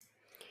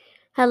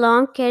Hello,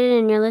 I'm Kaden,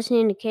 and you're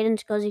listening to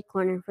Kaden's Cozy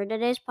Corner. For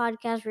today's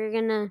podcast, we're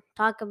going to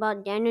talk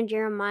about Daniel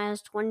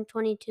Jeremiah's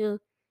 2022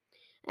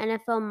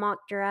 NFL Mock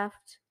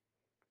Draft.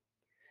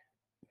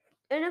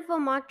 NFL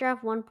Mock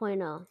Draft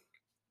 1.0.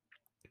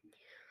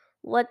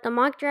 What the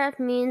mock draft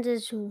means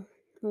is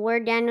where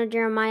Daniel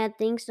Jeremiah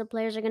thinks the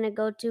players are going to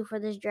go to for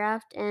this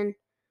draft. And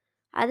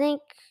I think,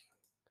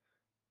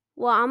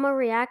 I'm going to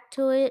react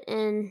to it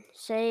and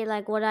say,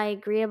 what I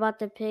agree about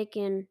the pick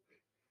and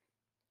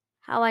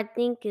how I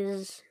think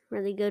is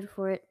really good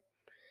for it.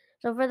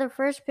 So for the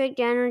first pick,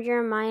 Daniel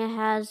Jeremiah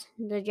has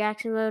the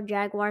Jacksonville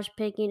Jaguars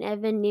picking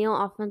Evan Neal,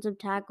 offensive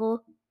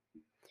tackle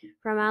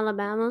from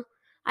Alabama.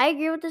 I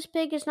agree with this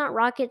pick. It's not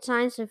rocket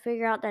science to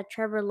figure out that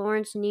Trevor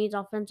Lawrence needs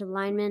offensive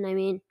linemen. I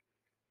mean,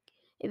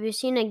 if you've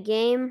seen a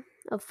game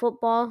of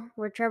football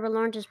where Trevor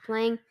Lawrence is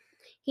playing,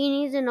 he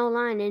needs an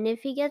O-line. And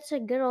if he gets a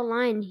good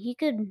O-line, he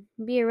could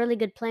be a really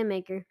good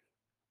playmaker.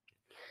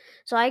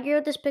 So I agree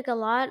with this pick a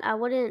lot. I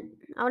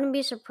wouldn't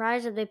be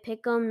surprised if they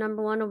pick him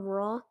number 1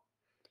 overall.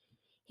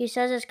 He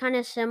says it's kind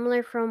of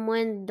similar from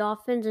when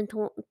Dolphins in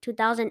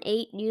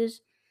 2008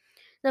 used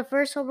the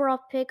first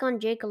overall pick on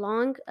Jake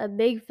Long, a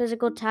big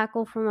physical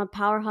tackle from a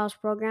powerhouse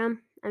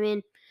program. I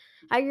mean,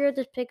 I agree with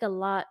this pick a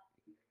lot.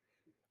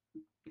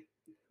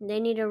 They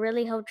need to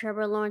really help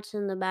Trevor Lawrence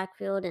in the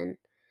backfield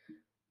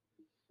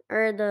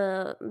or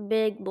the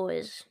big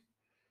boys.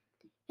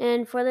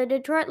 And for the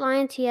Detroit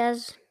Lions, he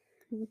has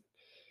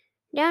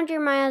down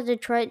Jeremiah's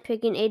Detroit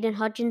picking Aiden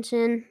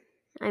Hutchinson.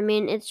 I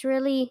mean, this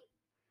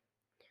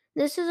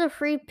is a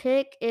free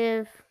pick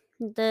if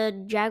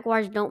the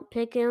Jaguars don't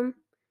pick him,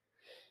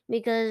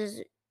 because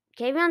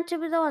Kayvon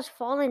Thibodeau has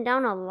fallen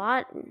down a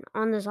lot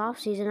on this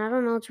offseason. I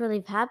don't know what's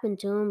really happened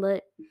to him,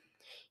 but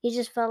he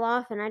just fell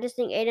off, and I just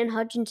think Aiden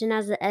Hutchinson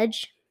has the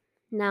edge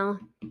now.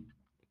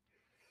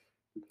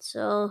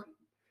 So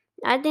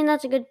I think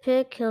that's a good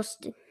pick.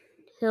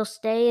 He'll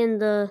stay in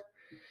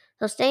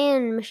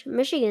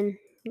Michigan,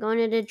 going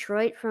to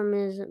Detroit from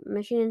his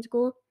Michigan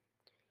school.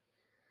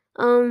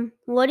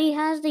 What he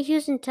has the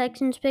Houston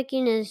Texans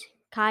picking is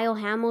Kyle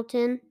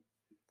Hamilton.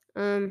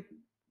 I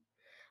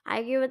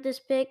agree with this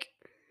pick.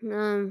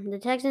 The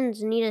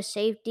Texans need a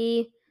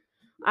safety.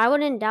 I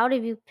wouldn't doubt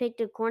if you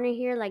picked a corner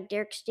here like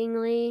Derek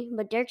Stingley,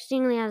 but Derek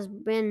Stingley has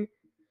been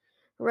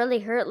really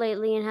hurt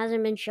lately and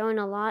hasn't been showing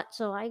a lot,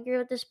 so I agree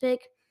with this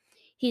pick.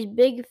 He's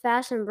big,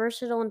 fast, and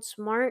versatile and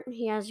smart.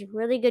 He has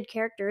really good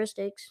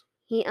characteristics.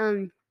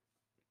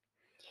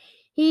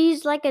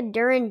 He's like a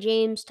Derwin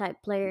James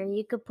type player.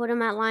 You could put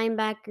him at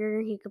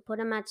linebacker, you could put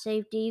him at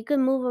safety, you could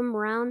move him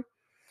around,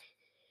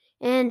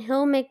 and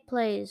he'll make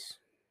plays.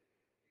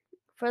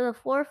 For the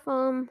fourth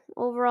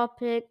overall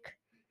pick,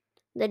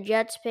 the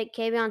Jets pick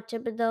Kayvon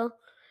Thibodeau.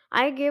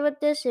 I agree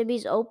with this if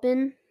he's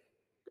open.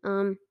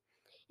 If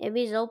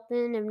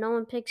no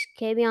one picks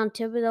Kayvon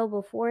Thibodeau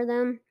before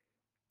them.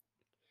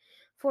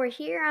 For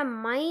here, I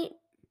might.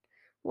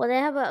 Well, they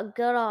have a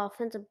good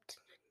offensive.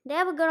 They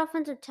have a good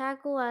offensive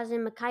tackle, as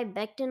in Mekhi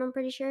Becton. I'm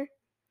pretty sure.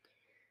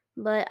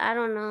 But I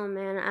don't know,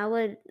 man.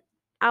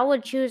 I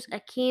would choose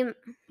Akeem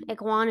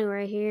Ekwonu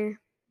right here.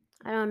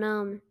 I don't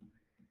know.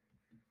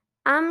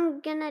 I'm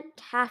gonna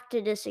have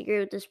to disagree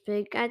with this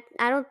pick. I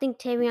don't think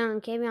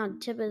Kayvon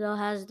Thibodeau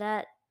has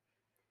that.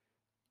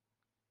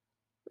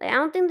 I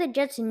don't think the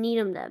Jets need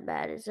him that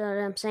bad. Is what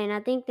I'm saying.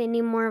 I think they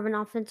need more of an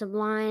offensive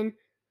line,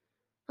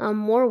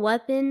 more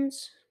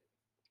weapons.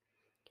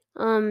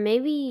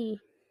 Maybe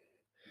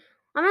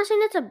I'm not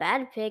saying it's a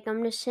bad pick.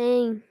 I'm just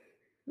saying,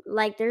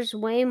 there's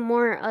way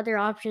more other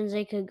options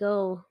they could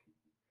go.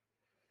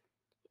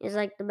 Is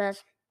the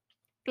best.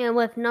 And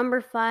with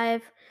number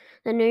 5,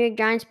 the New York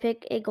Giants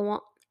pick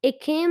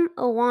Ikem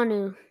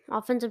Owanu,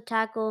 offensive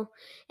tackle,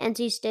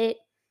 NC State.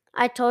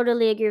 I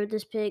totally agree with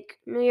this pick.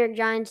 New York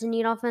Giants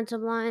need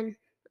offensive line,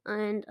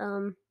 and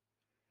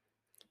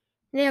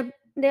they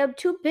have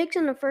 2 picks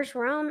in the first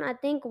round. I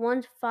think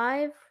one's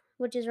 5,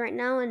 which is right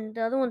now, and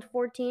the other one's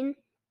 14.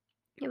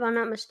 If I'm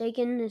not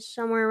mistaken, is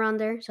somewhere around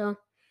there. So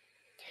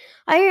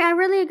I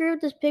really agree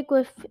with this pick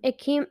with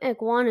Akeem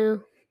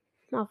Ekwonu,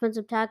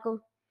 offensive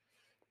tackle.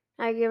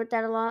 I agree with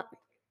that a lot.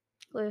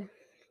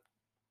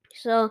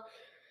 So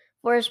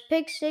for his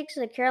pick 6,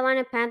 the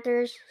Carolina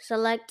Panthers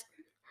select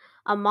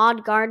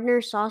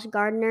Sauce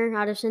Gardner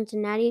out of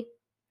Cincinnati.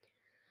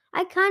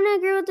 I kind of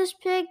agree with this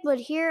pick, but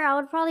here I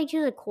would probably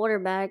choose a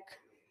quarterback.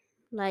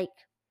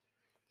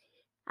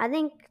 I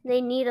think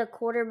they need a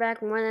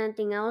quarterback more than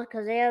anything else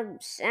because they have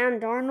Sam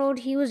Darnold.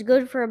 He was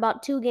good for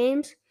about 2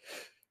 games,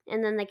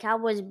 and then the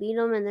Cowboys beat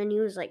him, and then he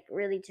was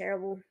really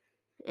terrible.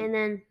 And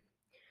then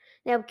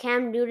they have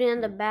Cam Newton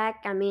in the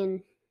back. I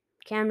mean,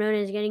 Cam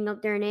Newton is getting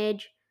up there in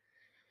age.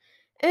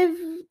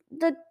 If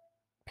the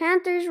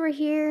Panthers were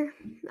here,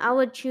 I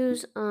would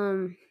choose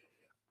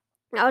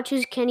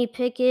Kenny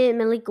Pickett,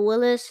 Malik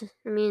Willis.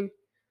 I mean,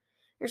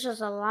 there's just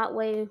a lot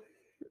way.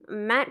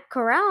 Matt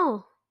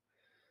Corral.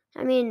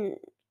 I mean,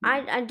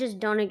 I just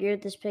don't agree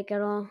with this pick at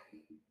all.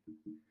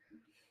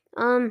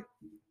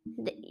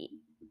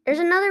 There's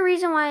another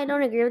reason why I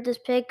don't agree with this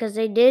pick, because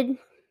they did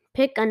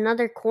pick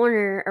another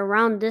corner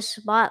around this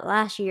spot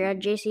last year at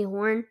JC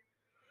Horn.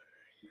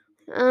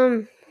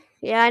 Um,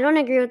 yeah, I don't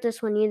agree with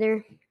this one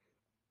either.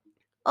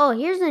 Oh,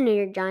 here's the New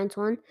York Giants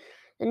one.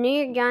 The New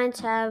York Giants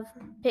have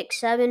pick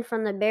 7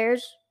 from the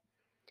Bears.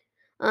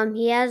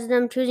 He has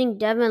them choosing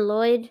Devin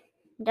Lloyd.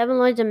 Devin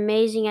Lloyd's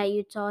amazing at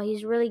Utah.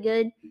 He's really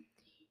good.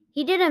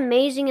 He did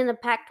amazing in the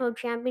Pac-12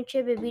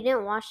 championship. If you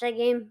didn't watch that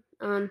game,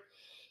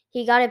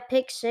 he got a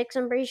pick 6,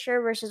 I'm pretty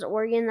sure, versus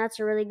Oregon. That's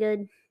a really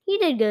good. He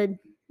did good,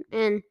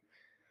 and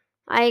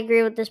I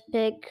agree with this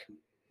pick.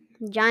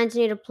 Giants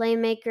need a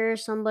playmaker,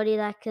 somebody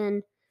that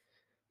can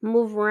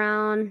move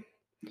around,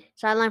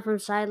 sideline from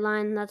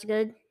sideline. That's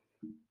good.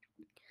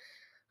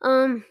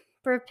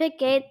 For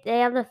pick 8, they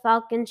have the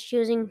Falcons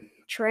choosing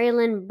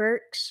Traylon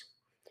Burks,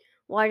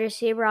 wide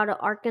receiver out of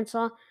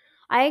Arkansas.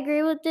 I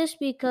agree with this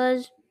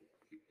because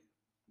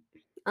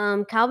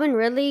Calvin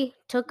Ridley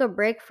took a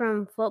break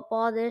from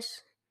football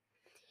this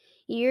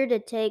year to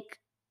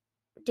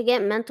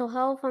get mental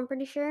health, I'm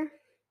pretty sure.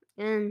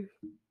 And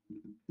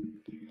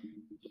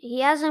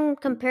he has him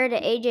compared to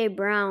AJ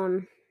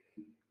Brown,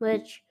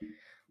 which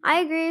I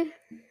agree.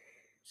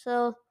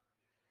 So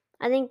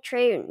I think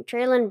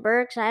Traylon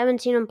Burks, I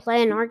haven't seen him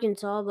play in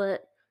Arkansas,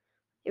 but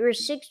he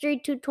was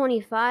 6'3",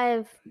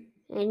 225,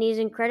 and he's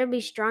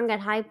incredibly strong at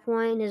high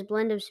point. His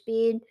blend of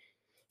speed,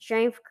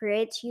 strength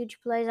creates huge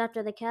plays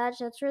after the catch.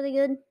 That's really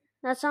good.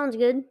 That sounds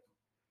good.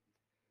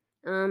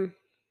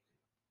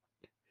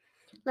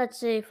 Let's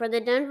see. For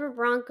the Denver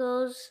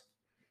Broncos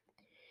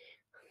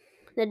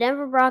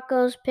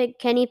pick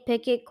Kenny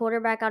Pickett,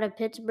 quarterback out of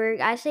Pittsburgh.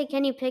 I say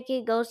Kenny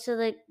Pickett goes to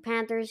the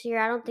Panthers here.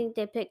 I don't think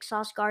they pick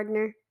Sauce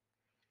Gardner.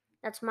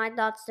 That's my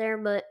thoughts there,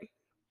 but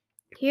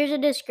here's a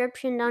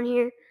description down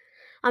here.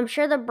 I'm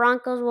sure the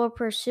Broncos will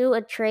pursue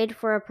a trade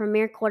for a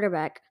premier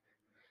quarterback.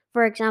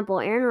 For example,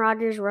 Aaron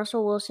Rodgers,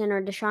 Russell Wilson,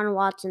 or Deshaun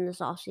Watson this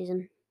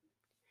offseason.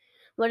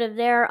 But if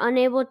they are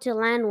unable to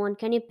land one,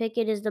 Kenny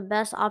Pickett is the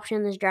best option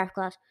in this draft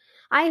class.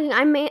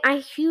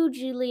 I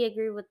hugely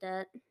agree with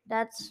that.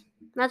 That's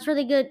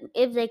really good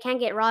if they can't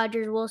get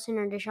Rodgers, Wilson,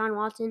 or Deshaun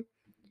Watson.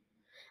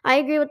 I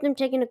agree with them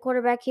taking a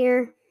quarterback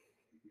here.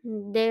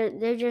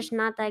 They're just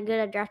not that good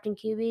at drafting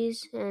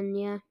QBs, and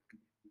yeah.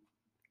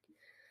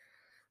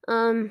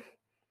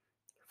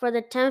 For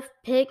the 10th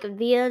pick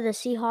via the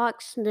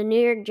Seahawks, the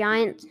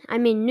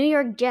New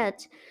York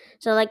Jets.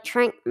 So like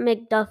Trent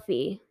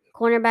McDuffie,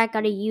 cornerback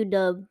out of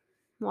UW,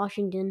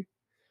 Washington.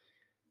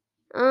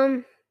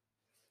 I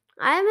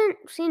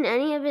haven't seen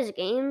any of his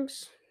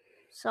games,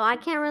 so I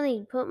can't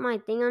really put my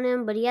thing on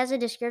him, but he has a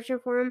description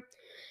for him.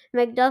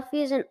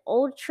 McDuffie is an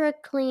ultra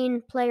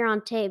clean player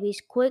on tape.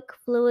 He's quick,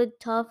 fluid,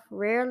 tough,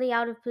 rarely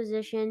out of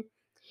position,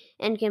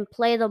 and can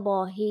play the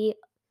ball.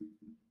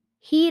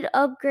 He'd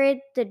upgrade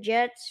the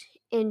Jets'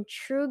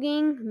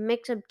 intriguing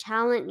mix of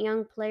talent,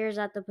 young players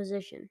at the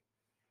position.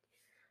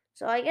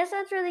 So I guess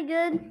that's really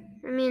good.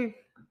 I mean,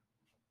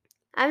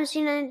 I haven't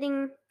seen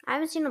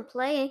him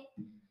play,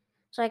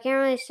 so I can't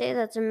really say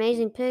that's an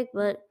amazing pick,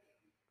 but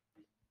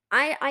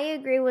I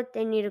agree with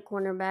they need a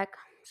cornerback.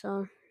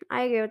 So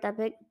I agree with that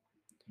pick.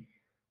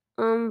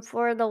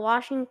 For the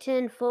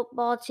Washington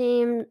football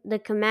team, the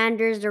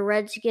Commanders, the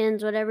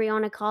Redskins, whatever you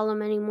want to call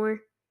them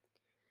anymore.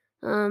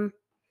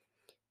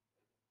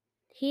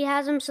 He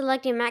has them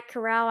selecting Matt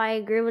Corral. I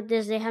agree with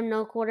this. They have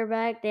no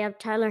quarterback. They have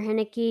Tyler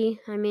Heineke.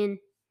 I mean,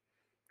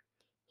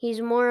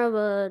 he's more of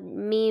a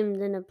meme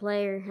than a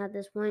player at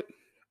this point.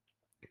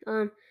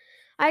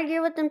 I agree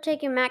with them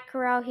taking Matt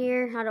Corral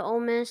here out of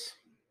Ole Miss.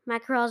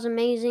 Matt Corral's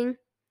amazing.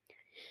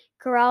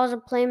 Corral is a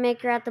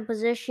playmaker at the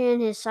position.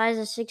 His size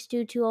is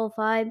 6'2",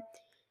 205.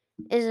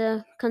 Is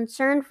a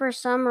concern for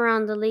some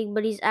around the league,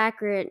 but he's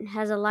accurate,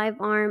 has a live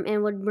arm,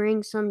 and would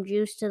bring some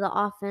juice to the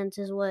offense,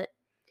 is what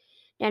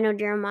Daniel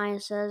Jeremiah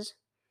says.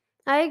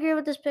 I agree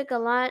with this pick a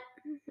lot.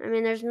 I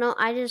mean,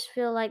 I just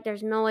feel like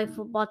there's no way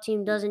football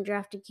team doesn't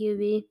draft a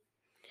QB.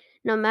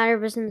 No matter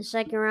if it's in the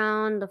second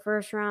round, the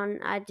first round,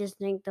 I just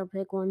think they'll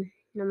pick one,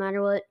 no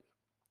matter what.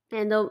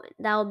 And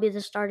that will be the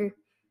starter.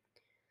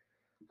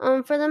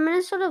 For the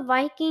Minnesota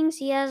Vikings,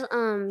 he has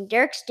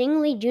Derek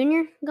Stingley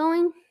Jr.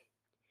 going,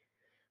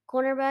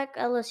 cornerback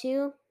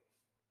LSU.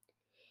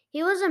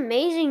 He was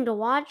amazing to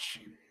watch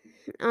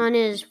on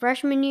his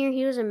freshman year.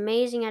 He was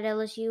amazing at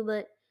LSU,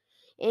 but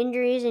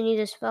injuries and he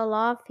just fell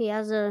off. He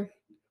has a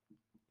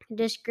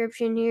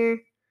description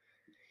here.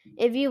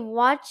 If you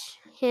watch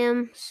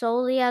him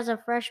solely as a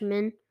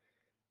freshman,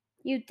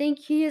 you'd think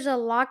he is a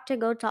lock to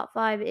go top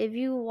 5. If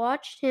you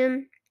watched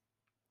him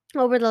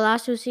over the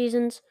last 2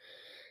 seasons,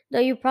 though,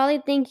 you probably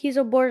think he's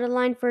a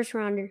borderline first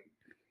rounder.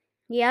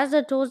 He has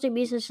the tools to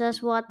be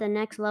successful at the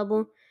next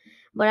level,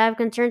 but I have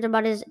concerns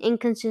about his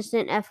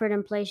inconsistent effort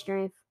and play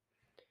strength.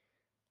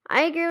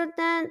 I agree with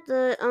that.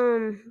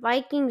 The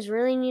Vikings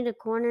really need a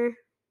corner.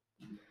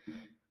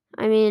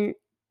 I mean,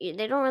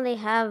 they don't really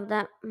have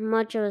that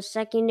much of a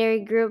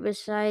secondary group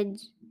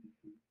besides.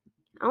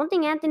 I don't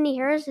think Anthony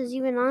Harris is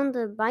even on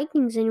the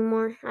Vikings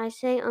anymore. I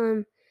say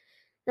the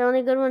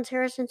only good one's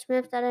Harrison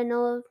Smith that I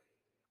know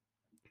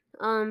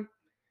of.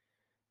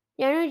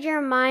 Daniel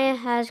Jeremiah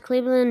has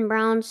Cleveland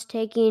Browns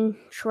taking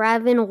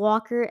Travin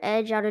Walker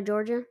edge out of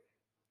Georgia.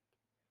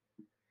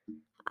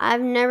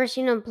 I've never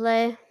seen him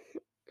play.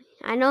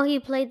 I know he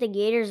played the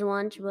Gators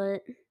once,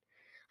 but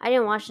I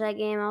didn't watch that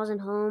game. I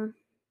wasn't home.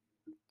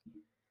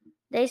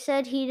 They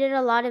said he did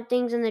a lot of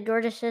things in the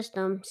Georgia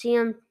system. See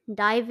him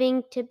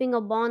diving, tipping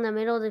a ball in the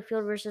middle of the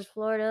field versus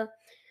Florida,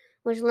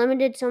 which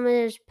limited some of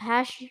his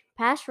pass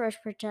rush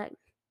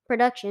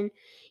production.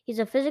 He's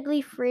a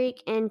physically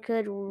freak and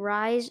could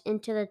rise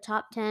into the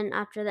top 10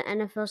 after the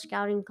NFL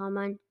scouting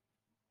combine.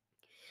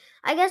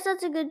 I guess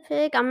that's a good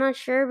pick. I'm not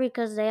sure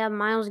because they have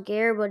Miles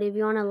Garrett, but if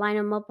you want to line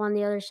him up on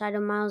the other side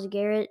of Miles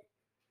Garrett,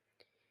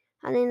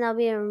 I think that'll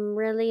be a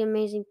really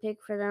amazing pick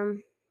for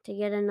them to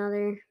get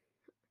another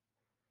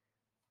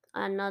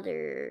edge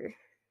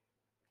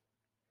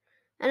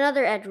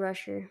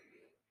rusher.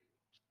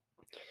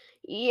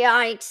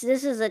 Yikes,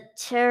 this is a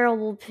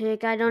terrible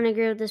pick. I don't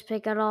agree with this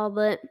pick at all,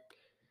 but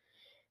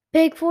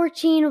pick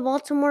 14,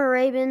 Baltimore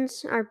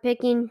Ravens are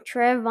picking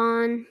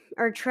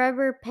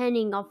Trevor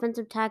Penning,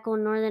 offensive tackle,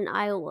 Northern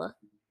Iowa.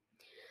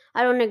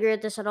 I don't agree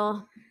with this at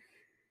all.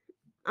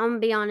 I'm gonna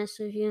be honest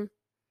with you.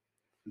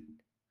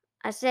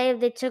 I say if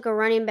they took a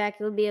running back,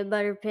 it would be a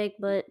better pick,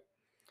 but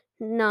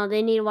no,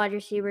 they need wide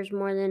receivers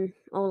more than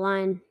O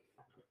line.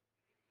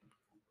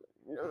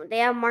 They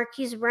have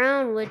Marquise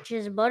Brown, which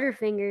is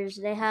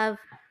Butterfingers. They have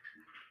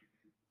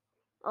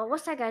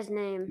what's that guy's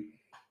name?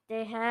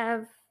 They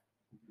have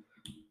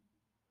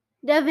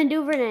Devin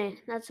Duvernay.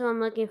 That's what I'm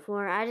looking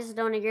for. I just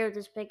don't agree with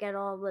this pick at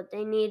all. But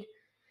they need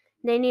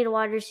a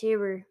wide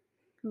receiver.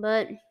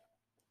 But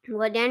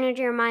what Daniel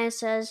Jeremiah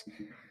says,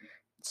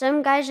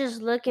 some guys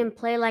just look and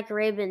play like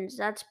Ravens.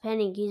 That's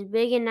Penning. He's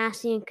big and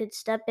nasty and could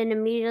step in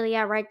immediately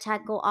at right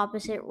tackle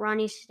opposite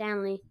Ronnie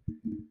Stanley.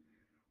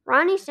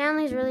 Ronnie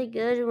Stanley's really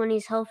good when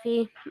he's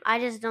healthy. I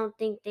just don't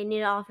think they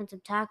need an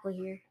offensive tackle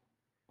here.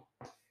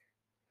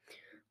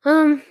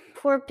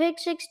 For pick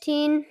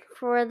 16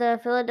 for the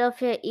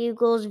Philadelphia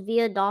Eagles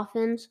via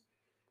Dolphins,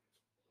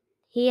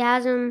 he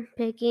has him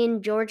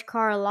picking George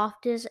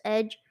Karlaftis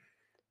edge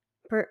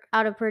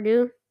out of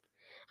Purdue.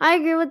 I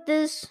agree with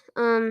this.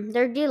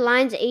 Their D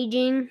line's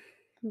aging.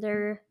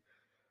 Their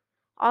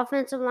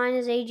offensive line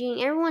is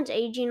aging. Everyone's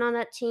aging on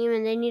that team,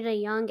 and they need a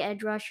young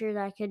edge rusher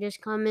that could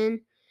just come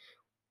in.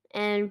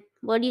 And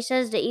what he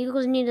says, the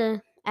Eagles need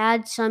to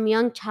add some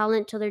young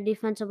talent to their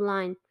defensive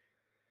line.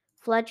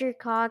 Fletcher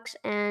Cox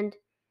and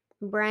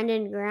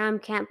Brandon Graham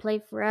can't play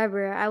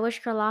forever. I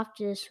wish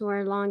Karlaftis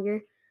were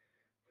longer,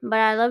 but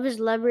I love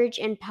his leverage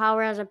and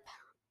power as a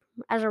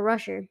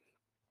rusher,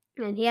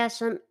 and he has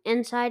some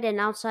inside and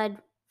outside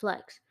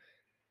flex.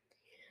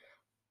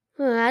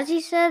 As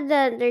he said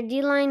that their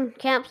D line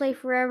can't play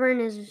forever and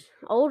is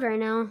old right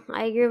now,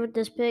 I agree with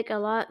this pick a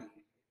lot.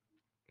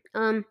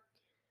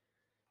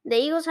 The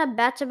Eagles have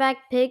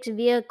back-to-back picks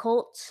via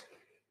Colts.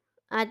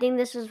 I think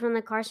this is from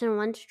the Carson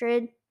Wentz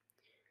trade.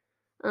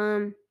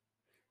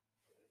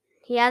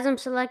 He has him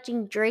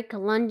selecting Drake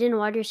London,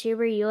 wide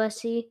receiver,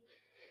 USC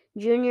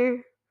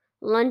Junior.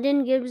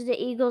 London gives the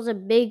Eagles a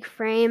big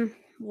frame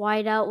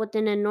wideout with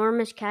an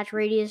enormous catch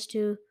radius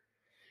to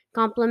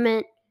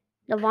complement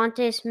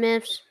Devontae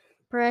Smith's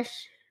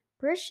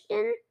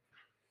Preston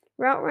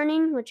route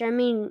running, which I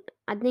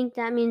think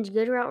that means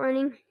good route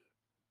running.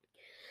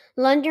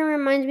 London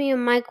reminds me of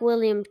Mike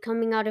Williams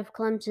coming out of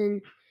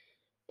Clemson.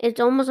 It's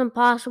almost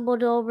impossible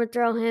to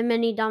overthrow him,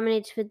 and he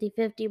dominates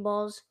 50-50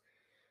 balls.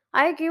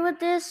 I agree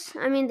with this.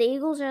 The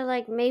Eagles are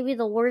like maybe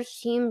the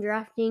worst team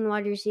drafting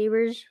wide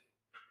receivers.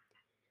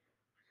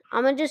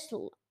 I'm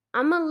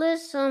gonna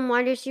list some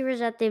wide receivers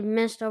that they've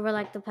missed over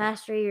like the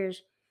past 3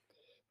 years.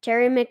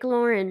 Terry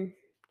McLaurin,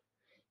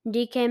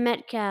 DK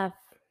Metcalf,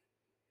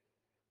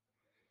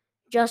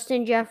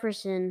 Justin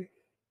Jefferson.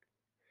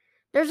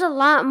 There's a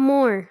lot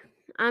more.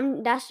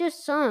 That's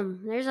just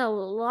some. There's a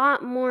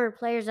lot more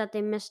players that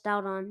they missed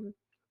out on.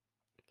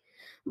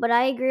 But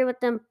I agree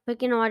with them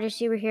picking a wide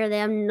receiver here. They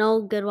have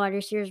no good wide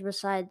receivers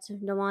besides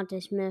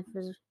Devontae Smith.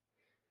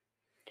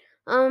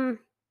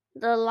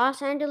 The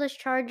Los Angeles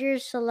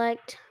Chargers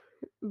select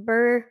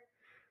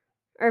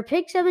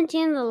pick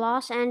 17. The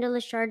Los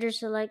Angeles Chargers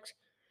select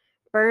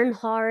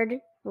Bernhard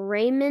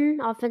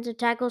Raymond, offensive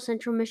tackle,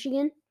 Central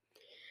Michigan.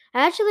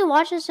 I actually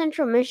watched the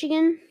Central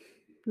Michigan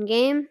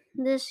game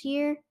this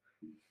year.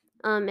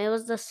 It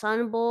was the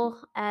Sun Bowl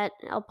at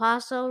El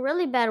Paso.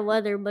 Really bad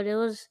weather, but it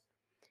was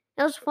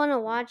fun to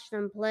watch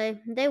them play.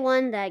 They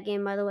won that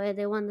game, by the way.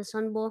 They won the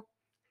Sun Bowl.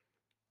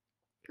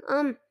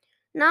 Not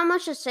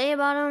much to say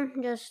about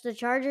them. Just the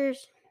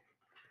Chargers.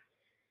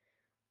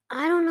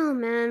 I don't know,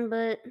 man,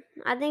 but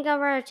I think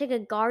I'd rather take a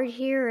guard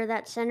here or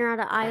that center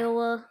out of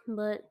Iowa.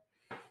 But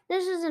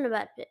this isn't a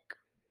bad pick,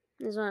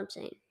 is what I'm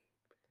saying.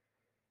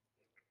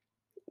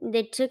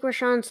 They took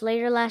Rashawn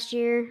Slater last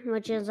year,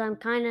 which is I'm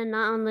kind of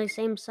not on the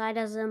same side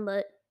as them,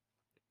 but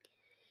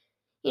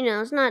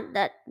it's not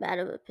that bad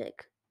of a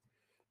pick.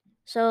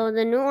 So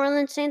the New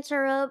Orleans Saints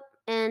are up,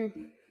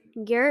 and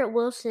Garrett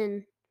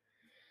Wilson.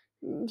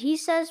 He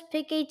says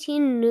pick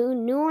 18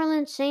 New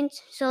Orleans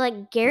Saints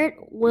select Garrett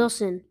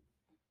Wilson.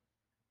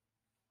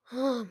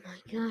 Oh my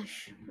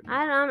gosh.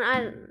 I'm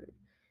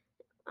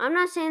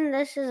not saying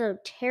this is a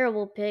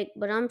terrible pick,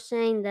 but I'm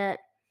saying that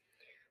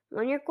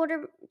when your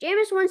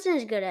Jameis Winston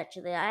is good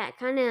actually. I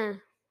kind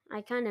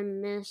of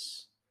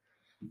miss.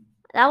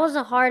 That was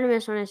a hard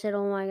miss when I said,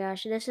 "Oh my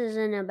gosh, this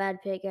isn't a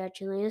bad pick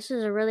actually. This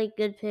is a really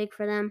good pick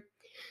for them."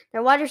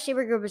 Their wide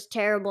receiver group is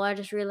terrible. I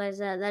just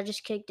realized that. That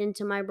just kicked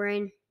into my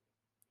brain.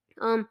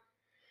 Um,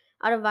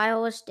 Out of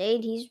Iowa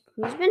State, he's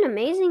been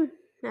amazing.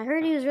 I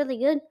heard he was really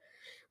good.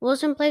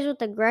 Wilson plays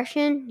with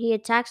aggression. He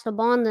attacks the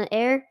ball in the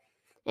air,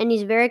 and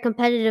he's very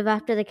competitive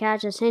after the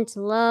catch. The Saints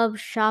love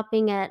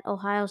shopping at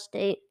Ohio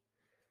State.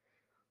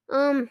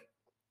 Um,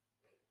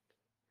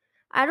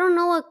 I don't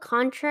know what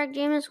contract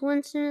Jameis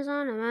Winston is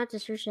on. I'm gonna have to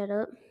search that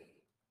up.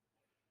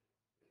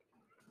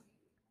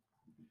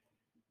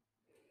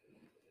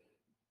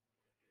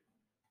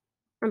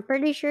 I'm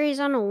pretty sure he's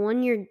on a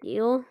 1-year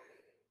deal.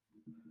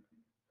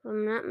 If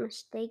I'm not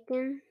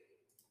mistaken.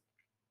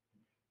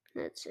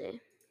 Let's see.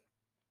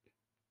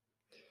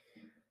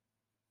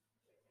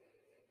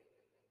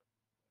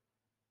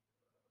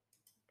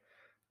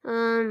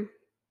 Um,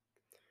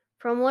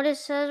 from what it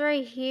says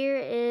right here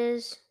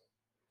is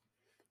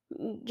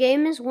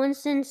Jameis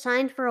Winston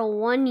signed for a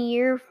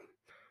 1-year,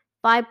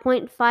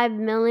 $5.5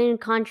 million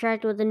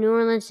contract with the New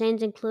Orleans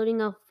Saints,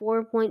 including a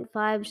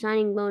 4.5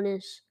 signing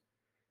bonus,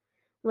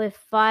 with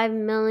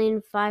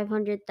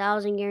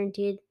 5,500,000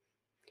 guaranteed.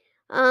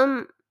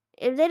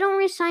 If they don't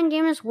re-sign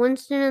Jameis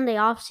Winston in the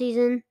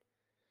offseason,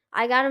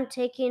 I got him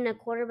taking a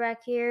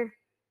quarterback here.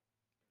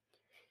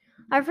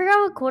 I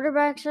forgot what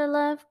quarterbacks are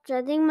left.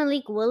 I think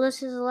Malik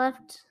Willis is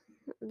left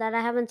that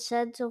I haven't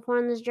said so far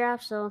in this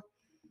draft. So,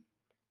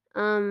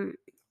 um,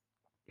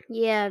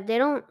 yeah, if they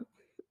don't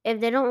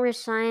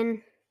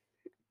resign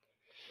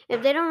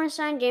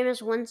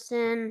Jameis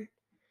Winston,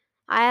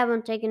 I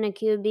haven't taken a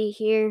QB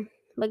here.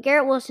 But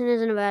Garrett Wilson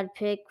isn't a bad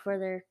pick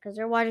because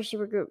their wide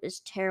receiver group is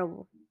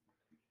terrible.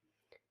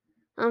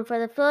 For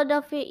the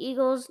Philadelphia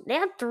Eagles, they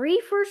have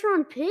 3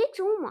 first-round picks.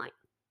 Oh my!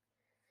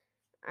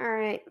 All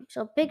right,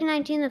 so pick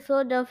 19, the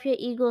Philadelphia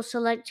Eagles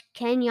select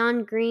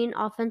Kenyon Green,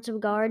 offensive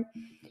guard,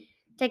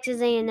 Texas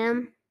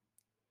A&M.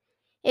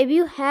 If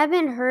you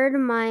haven't heard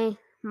my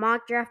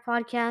mock draft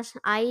podcast,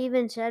 I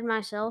even said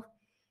myself,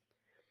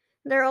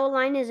 their O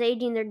line is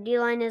aging, their D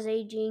line is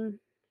aging.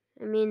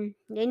 I mean,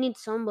 they need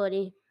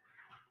somebody,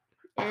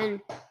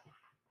 and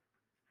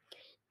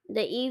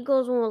the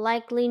Eagles will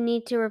likely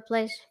need to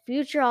replace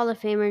future Hall of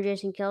Famer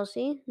Jason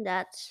Kelsey.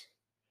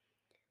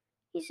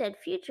 He said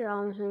future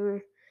Hall of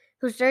Famer,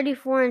 who's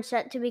 34 and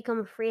set to become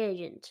a free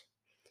agent.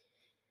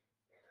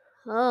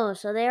 Oh,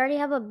 so they already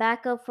have a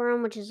backup for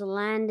him, which is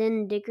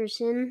Landon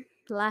Dickerson,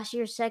 last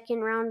year's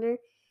second rounder,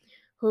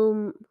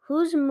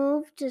 whose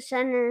move to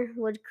center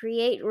would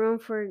create room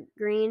for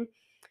Green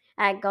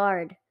at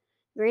guard.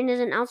 Green is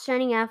an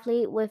outstanding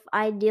athlete with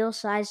ideal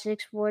size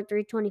 6'4",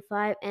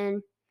 325,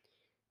 and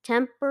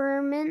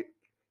temperament.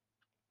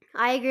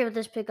 I agree with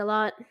this pick a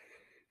lot.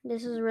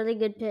 This is a really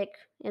good pick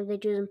if they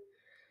choose him.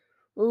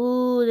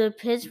 Ooh, the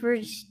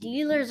Pittsburgh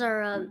Steelers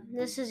are up.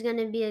 This is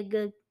gonna be a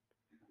good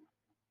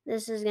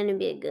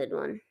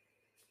one.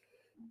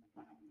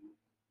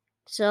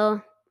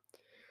 So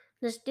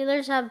the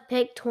Steelers have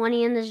picked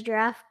 20 in this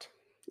draft,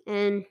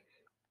 and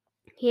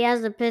he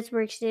has the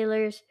Pittsburgh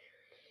Steelers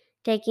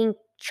taking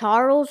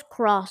Charles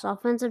Cross,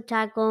 offensive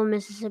tackle,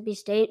 Mississippi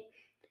State.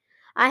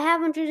 I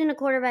have him choosing a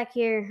quarterback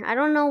here. I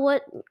don't know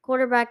what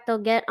quarterback they'll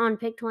get on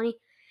pick 20.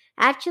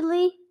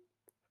 Actually,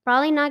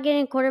 probably not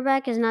getting a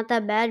quarterback is not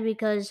that bad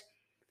because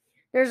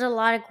there's a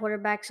lot of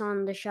quarterbacks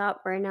on the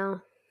shop right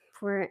now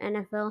for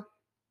NFL.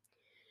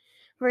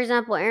 For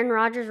example, Aaron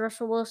Rodgers,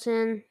 Russell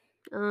Wilson,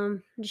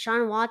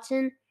 Deshaun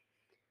Watson.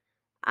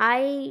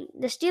 The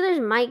Steelers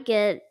might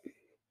get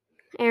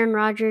Aaron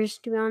Rodgers,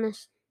 to be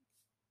honest.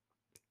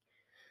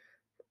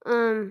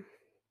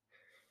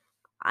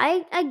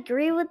 I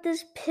agree with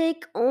this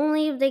pick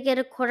only if they get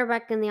a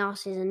quarterback in the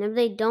offseason. If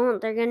they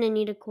don't, they're going to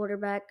need a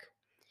quarterback.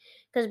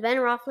 Because Ben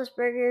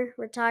Roethlisberger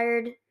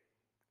retired.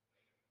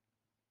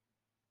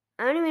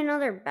 I don't even know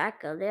their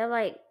backup. They have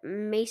like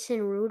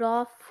Mason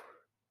Rudolph.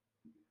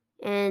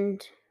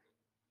 And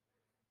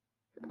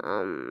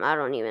I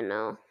don't even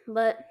know.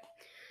 But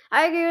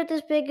I agree with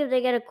this pick if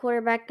they get a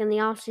quarterback in the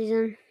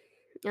offseason.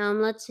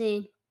 Let's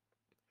see.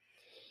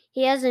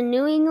 He has the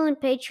New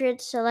England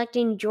Patriots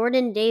selecting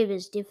Jordan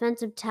Davis,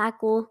 defensive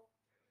tackle,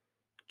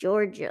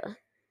 Georgia.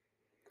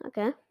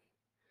 Okay.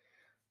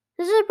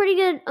 This is a pretty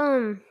good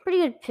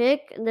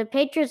pick. The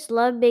Patriots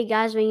love big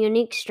guys with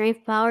unique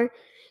strength power.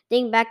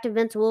 Think back to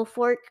Vince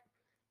Wilfork.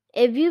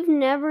 If you've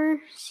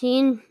never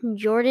seen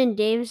Jordan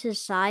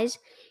Davis's size,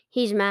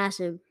 he's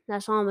massive.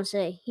 That's all I'm gonna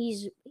say.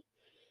 He's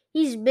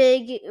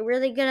big,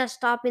 really good at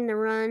stopping the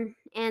run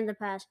and the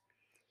pass.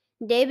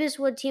 Davis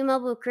would team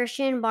up with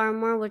Christian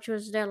Barmore, which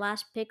was their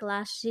last pick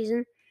last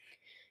season,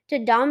 to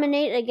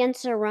dominate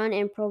against the run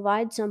and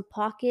provide some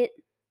pocket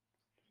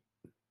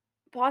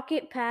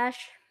pass.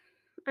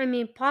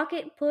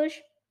 Pocket push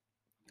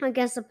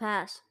against the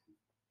pass.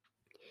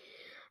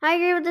 I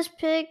agree with this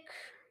pick.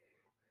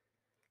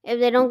 if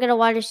they don't get a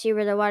wide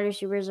receiver, the wide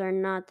receivers are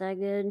not that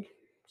good.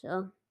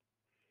 So,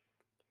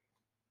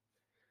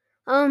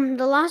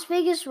 the Las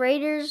Vegas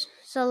Raiders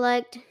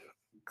select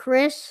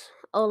Chris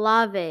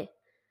Olave,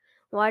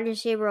 wide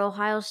receiver,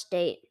 Ohio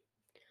State.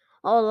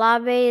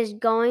 Olave is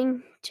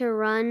going to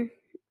run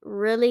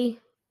really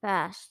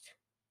fast.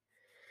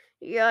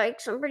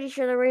 Yikes, I'm pretty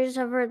sure the Raiders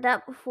have heard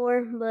that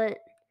before, but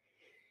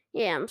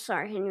yeah, I'm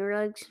sorry, Henry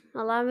Ruggs.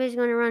 Olave is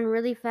going to run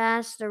really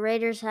fast. The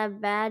Raiders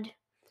have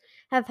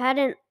had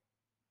an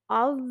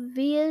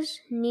obvious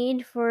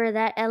need for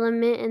that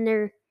element in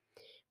their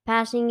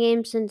passing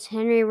game since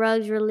Henry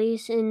Ruggs'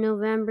 release in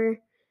November.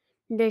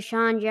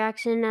 Deshaun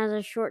Jackson as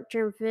a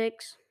short-term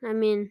fix. I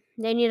mean,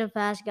 they need a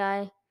fast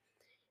guy.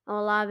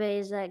 Olave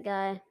is that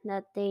guy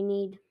that they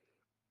need.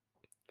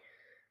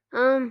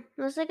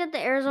 Let's look at the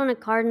Arizona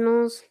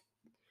Cardinals.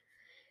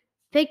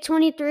 Pick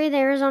 23, the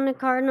Arizona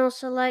Cardinals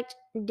select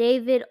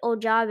David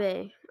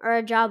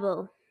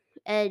Ojabo,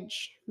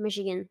 edge,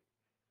 Michigan.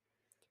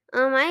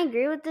 I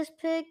agree with this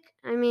pick.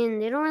 I mean,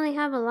 they don't really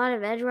have a lot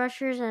of edge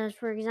rushers, as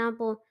for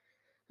example,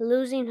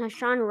 losing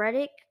Hashan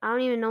Reddick. I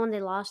don't even know when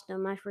they lost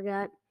him. I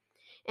forgot.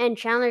 And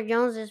Chandler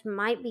Jones just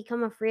might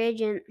become a free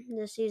agent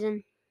this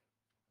season.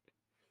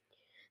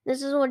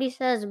 This is what he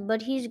says,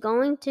 but he's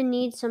going to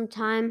need some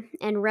time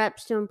and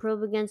reps to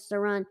improve against the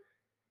run.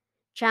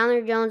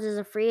 Chandler Jones is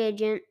a free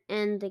agent,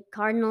 and the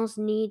Cardinals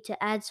need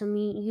to add some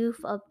youth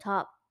up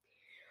top.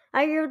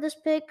 I agree with this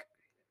pick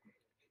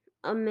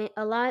a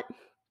lot.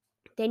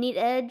 They need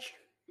edge,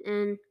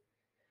 and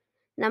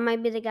that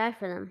might be the guy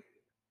for them.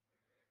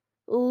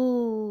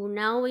 Ooh,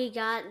 now we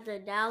got the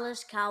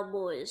Dallas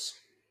Cowboys.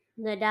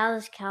 The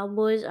Dallas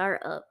Cowboys are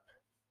up.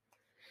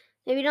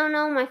 If you don't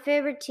know, my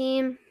favorite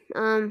team,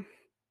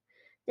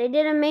 they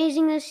did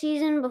amazing this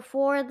season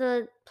before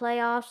the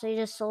playoffs. They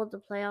just sold the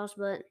playoffs,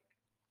 but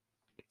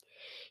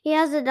he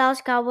has the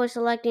Dallas Cowboys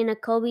selecting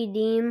Nakobe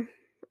Dean,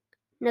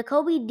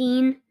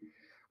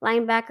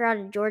 linebacker out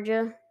of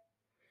Georgia.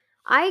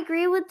 I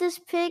agree with this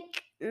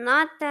pick,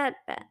 not that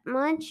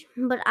much,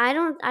 but I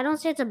don't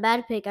say it's a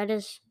bad pick. I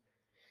just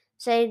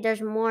say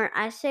there's more.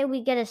 I say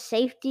we get a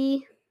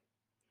safety.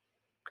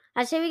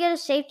 I say we get a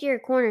safety or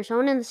corner,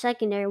 someone in the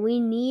secondary.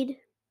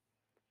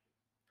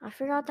 I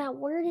forgot what that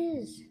word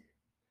is.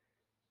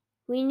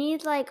 We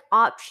need like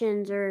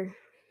options or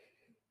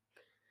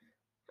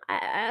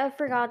I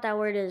forgot what that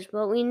word is,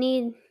 but we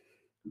need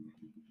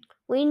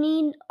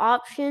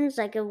options.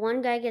 Like if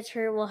one guy gets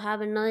hurt, we'll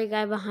have another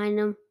guy behind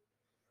him.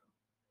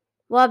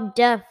 We'll have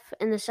depth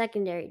in the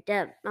secondary.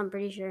 Depth, I'm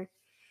pretty sure,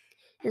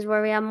 is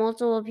where we have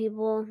multiple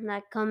people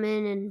that come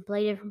in and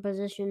play different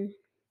positions.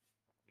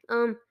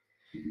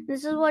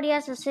 This is what he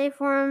has to say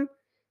for him.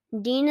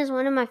 Dean is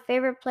one of my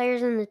favorite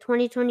players in the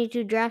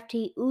 2022 draft.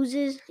 He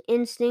oozes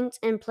instincts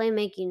and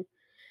playmaking.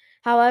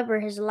 However,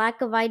 his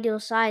lack of ideal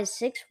size,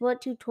 6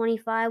 foot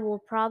 225, will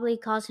probably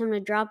cause him to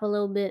drop a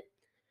little bit.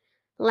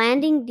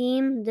 Landing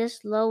Dean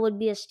this low would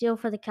be a steal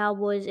for the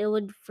Cowboys. It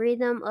would free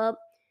them up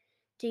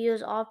to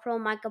use All-Pro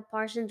Micah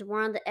Parsons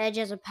more on the edge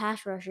as a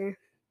pass rusher.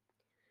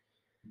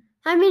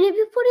 I mean, if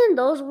you put in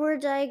those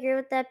words, I agree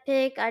with that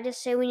pick. I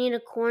just say we need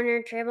a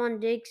corner. Trayvon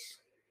Diggs.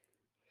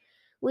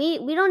 We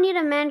don't need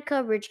a man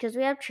coverage because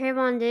we have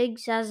Trayvon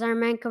Diggs as our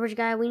man coverage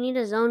guy. We need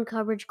a zone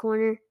coverage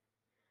corner.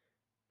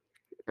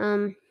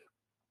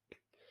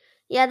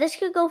 Yeah, this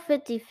could go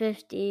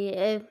 50-50.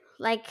 If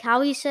like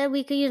how he said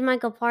we could use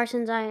Michael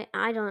Parsons, I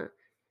don't.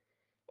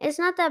 It's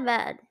not that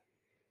bad.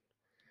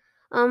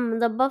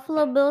 The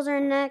Buffalo Bills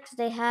are next.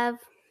 They have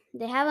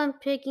him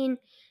picking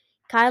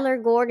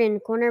Kyler Gordon,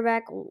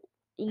 cornerback,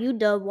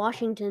 UW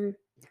Washington.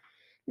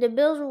 The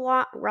Bills'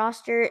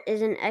 roster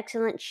is in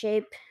excellent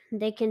shape.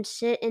 They can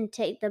sit and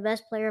take the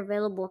best player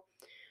available.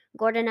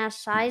 Gordon has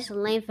size,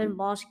 length, and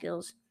ball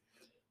skills.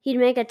 He'd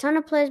make a ton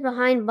of plays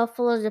behind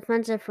Buffalo's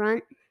defensive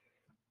front.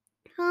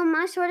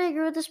 I sort of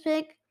agree with this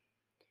pick.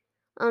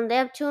 They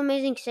have two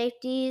amazing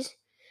safeties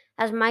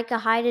as Micah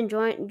Hyde and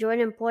Jordan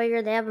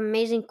Poyer. They have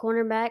amazing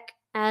cornerback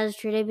as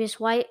Tre'Davious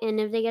White, and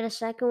if they get a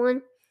second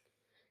one,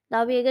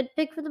 that'll be a good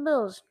pick for the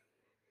Bills.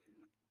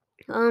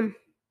 If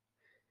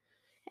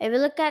you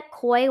look at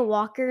Quay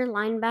Walker,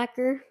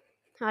 linebacker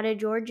out of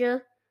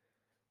Georgia.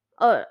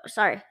 Oh,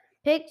 sorry.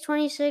 Pick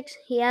 26,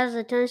 he has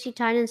the Tennessee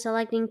Titans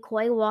selecting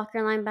Quay Walker,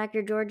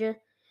 linebacker, Georgia.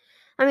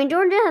 I mean,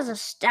 Georgia has a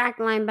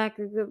stacked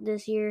linebacker group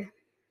this year,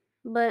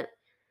 but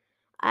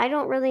I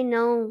don't really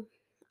know.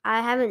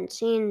 I haven't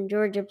seen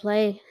Georgia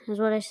play, is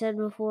what I said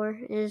before.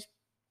 Is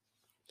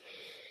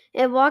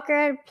if Walker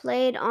had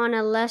played on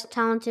a less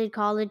talented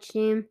college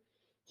team,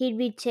 he'd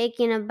be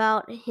taken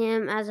about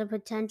him as a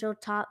potential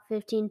top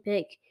 15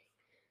 pick.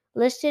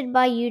 Listed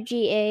by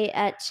UGA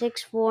at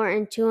 6'4"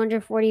 and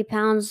 240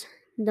 pounds,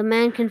 the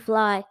man can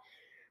fly.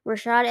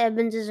 Rashad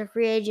Evans is a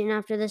free agent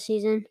after the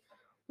season.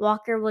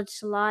 Walker would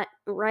slot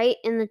right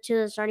into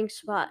the starting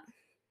spot.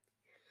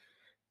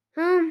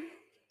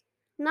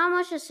 Not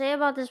much to say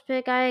about this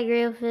pick. I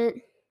agree with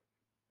it.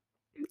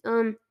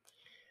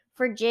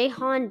 For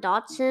Jahan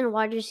Dotson,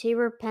 wide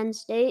receiver, Penn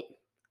State,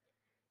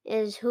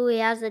 is who he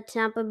has the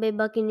Tampa Bay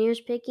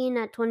Buccaneers picking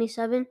at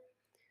 27.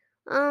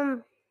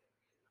 Um,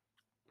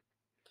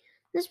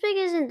 this pick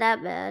isn't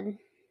that bad.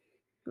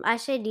 I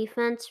say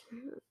defense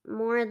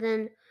more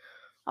than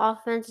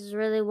offense is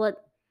really what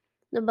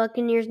the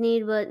Buccaneers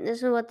need, but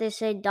this is what they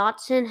say.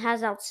 Dotson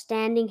has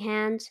outstanding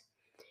hands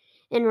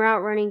and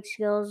route running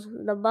skills.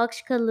 The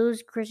Bucks could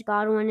lose Chris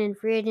Godwin in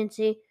free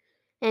agency,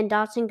 and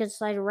Dotson could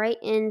slide right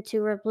in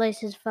to replace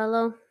his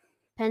fellow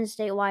Penn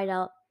State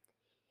wideout.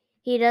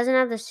 He doesn't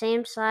have the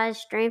same size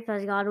strength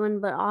as Godwin,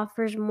 but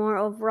offers more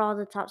overall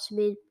the top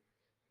speed.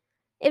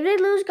 If they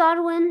lose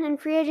Godwin in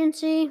free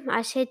agency,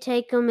 I say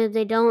take him. If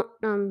they don't,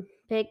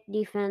 pick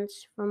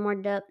defense for more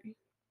depth.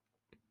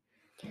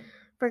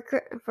 For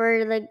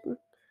the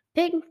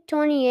pick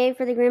 28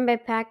 for the Green Bay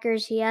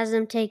Packers, he has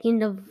them taking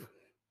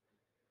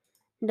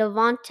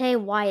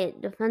Devontae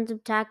Wyatt,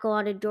 defensive tackle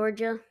out of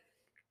Georgia.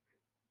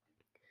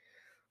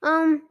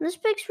 This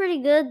pick's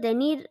pretty good. They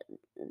need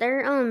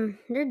their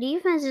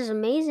defense is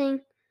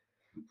amazing.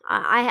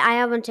 I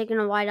haven't taken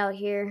a wideout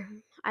here.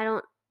 I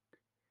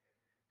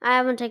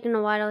haven't taken a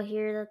wideout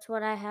here. That's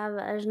what I have.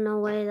 There's no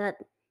way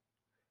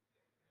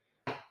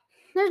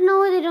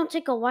they don't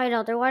take a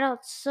wideout. Their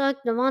wideouts suck.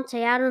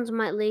 Devontae Adams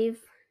might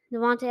leave.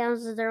 Devontae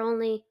Adams is their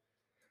only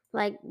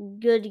like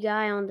good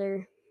guy on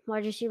their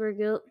wide receiver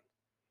group.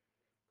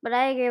 But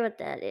I agree with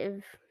that.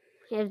 If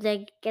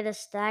they get a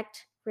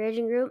stacked free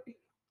agent group.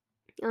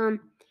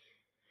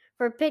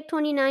 For pick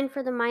 29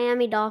 for the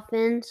Miami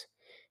Dolphins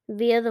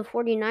via the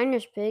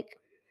 49ers pick,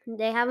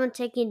 they haven't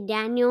taken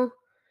Daniel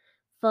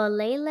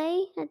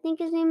Falele, I think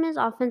his name is,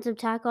 offensive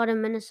tackle out of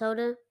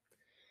Minnesota.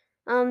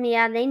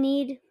 Yeah, they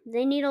need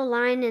a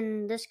line,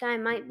 and this guy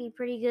might be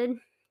pretty good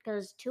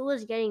because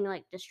Tua's getting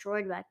like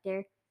destroyed back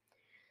there.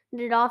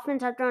 The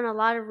Dolphins have thrown a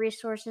lot of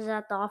resources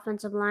at the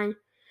offensive line,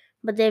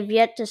 but they've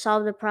yet to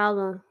solve the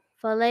problem.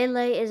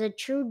 Falele is a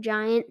true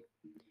giant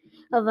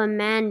of a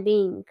man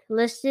being,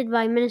 listed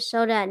by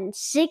Minnesota at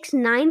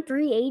 6'9",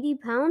 380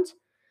 pounds.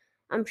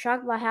 I'm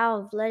shocked by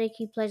how athletic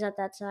he plays at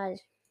that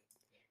size.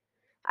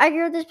 I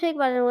agree with this pick,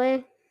 by the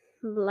way,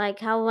 like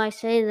how I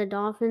say the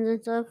Dolphins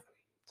and stuff.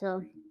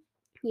 So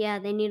yeah,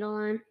 they need a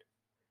line.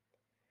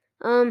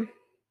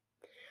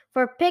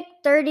 For pick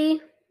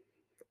 30,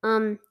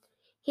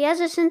 he has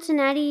a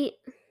Cincinnati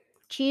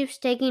Chiefs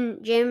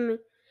taking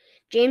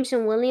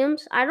Jameson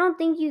Williams. I don't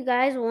think you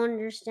guys will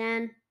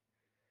understand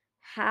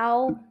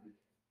how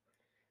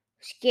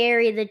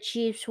scary the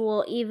Chiefs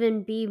will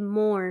even be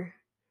more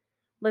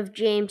with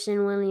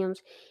Jameson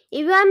Williams. If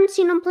you haven't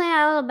seen him play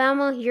at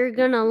Alabama, you're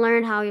gonna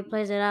learn how he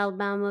plays at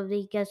Alabama if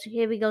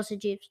he goes to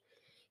Chiefs.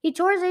 He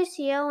tore his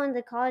ACL in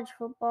the college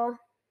football.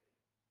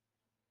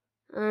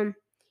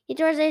 He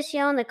tore his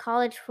ACL in the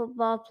college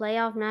football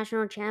playoff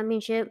national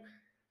championship,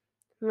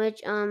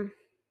 which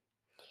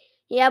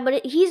yeah,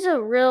 but he's a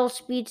real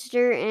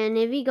speedster, and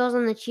if he goes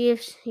on the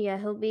Chiefs, yeah,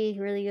 he'll be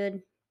really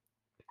good.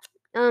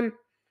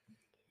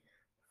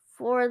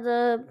 For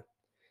the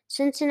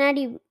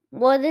Cincinnati,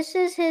 well, this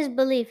is his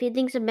belief. He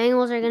thinks the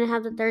Bengals are gonna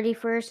have the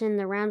 31st, and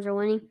the Rams are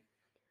winning.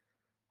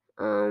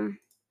 I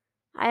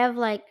have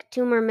like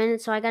 2 more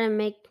minutes, so I gotta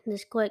make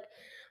this quick.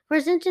 For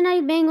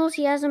Cincinnati Bengals,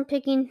 he has them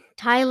picking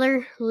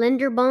Tyler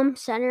Linderbaum,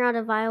 center out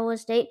of Iowa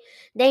State.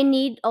 They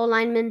need O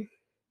linemen.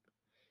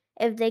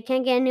 If they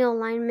can't get any O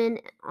linemen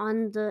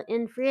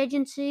in free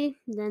agency,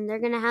 then they're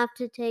gonna have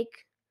to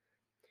take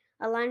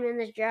a lineman in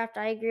this draft.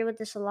 I agree with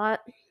this a lot.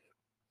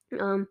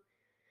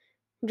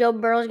 Joe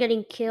Burrow's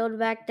getting killed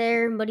back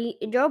there, but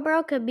Joe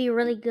Burrow could be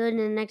really good in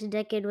the next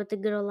decade with the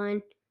good O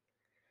line.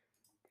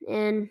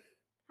 And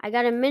I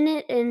got a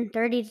minute and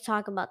 30 to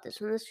talk about this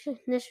one.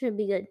 This should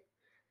be good.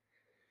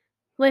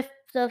 With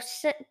the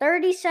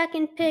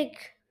 32nd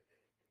pick,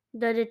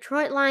 the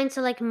Detroit Lions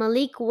select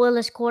Malik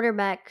Willis,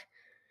 quarterback,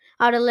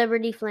 out of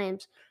Liberty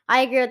Flames.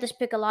 I agree with this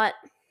pick a lot.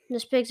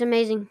 This pick's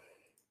amazing.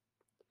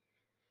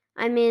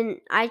 I mean,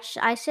 I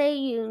say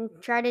you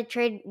try to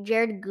trade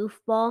Jared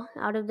Goofball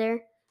out of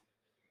there.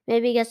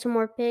 Maybe get some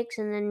more picks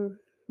and then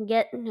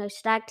get a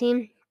stack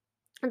team.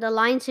 The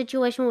line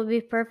situation would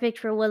be perfect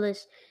for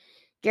Willis.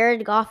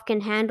 Jared Goff can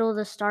handle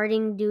the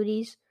starting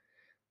duties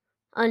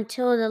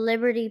until the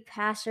Liberty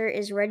passer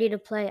is ready to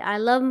play. I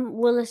love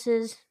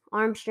Willis's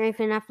arm strength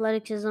and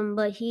athleticism,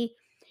 but he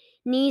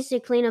needs to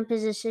clean up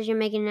his decision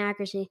making and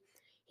accuracy.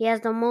 He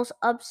has the most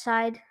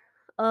upside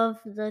of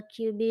the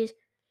QBs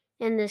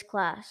in this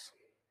class.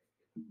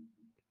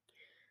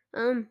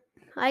 I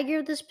agree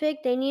with this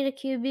pick. They need a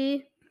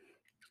QB.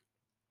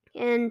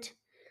 And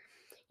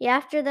yeah,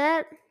 after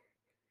that,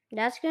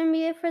 that's gonna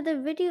be it for the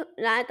video.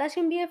 That's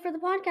gonna be it for the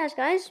podcast,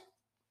 guys.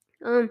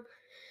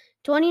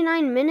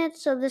 29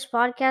 minutes of this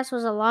podcast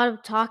was a lot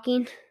of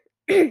talking.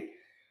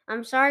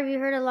 I'm sorry if you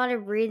heard a lot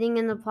of breathing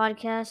in the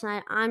podcast.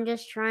 I'm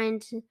just trying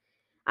to.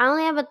 I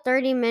only have a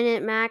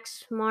 30-minute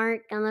max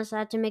mark unless I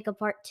have to make a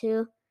part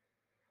 2.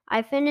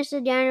 I finished the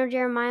Daniel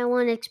Jeremiah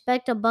one.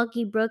 Expect a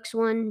Bucky Brooks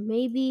one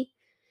maybe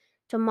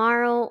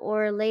tomorrow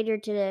or later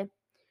today.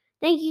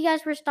 Thank you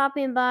guys for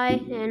stopping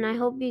by, and I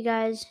hope you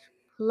guys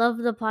love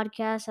the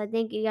podcast. I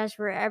thank you guys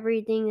for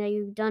everything that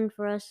you've done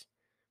for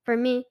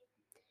me.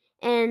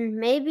 And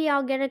maybe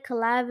I'll get a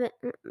collab.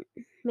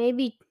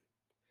 maybe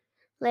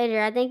later.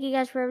 I thank you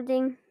guys for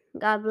everything.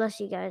 God bless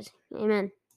you guys. Amen.